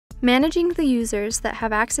Managing the users that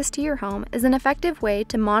have access to your home is an effective way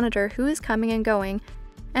to monitor who is coming and going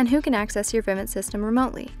and who can access your Vivint system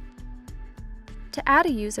remotely. To add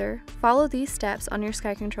a user, follow these steps on your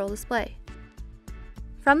SkyControl display.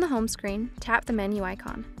 From the home screen, tap the menu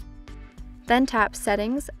icon. Then tap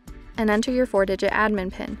Settings and enter your 4-digit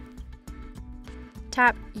admin PIN.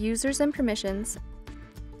 Tap Users and Permissions,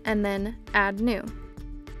 and then Add New.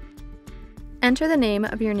 Enter the name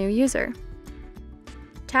of your new user.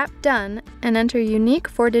 Tap Done and enter a unique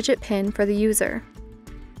 4-digit PIN for the user.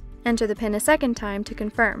 Enter the PIN a second time to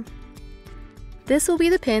confirm. This will be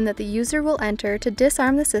the PIN that the user will enter to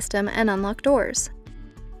disarm the system and unlock doors.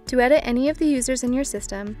 To edit any of the users in your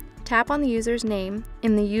system, tap on the user's name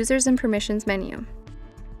in the Users and Permissions menu.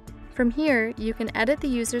 From here, you can edit the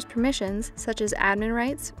user's permissions such as admin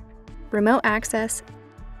rights, remote access,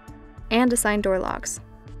 and assign door locks.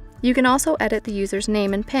 You can also edit the user's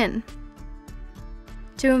name and PIN.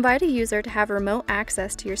 To invite a user to have remote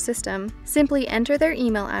access to your system, simply enter their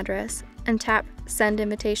email address and tap Send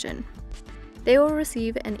Invitation. They will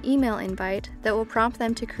receive an email invite that will prompt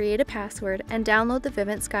them to create a password and download the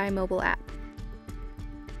Vivint Sky mobile app.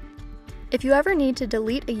 If you ever need to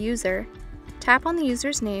delete a user, tap on the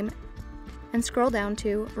user's name and scroll down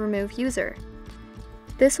to Remove User.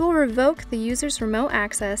 This will revoke the user's remote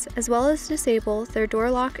access as well as disable their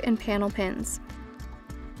door lock and panel pins.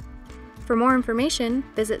 For more information,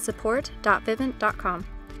 visit support.vivint.com.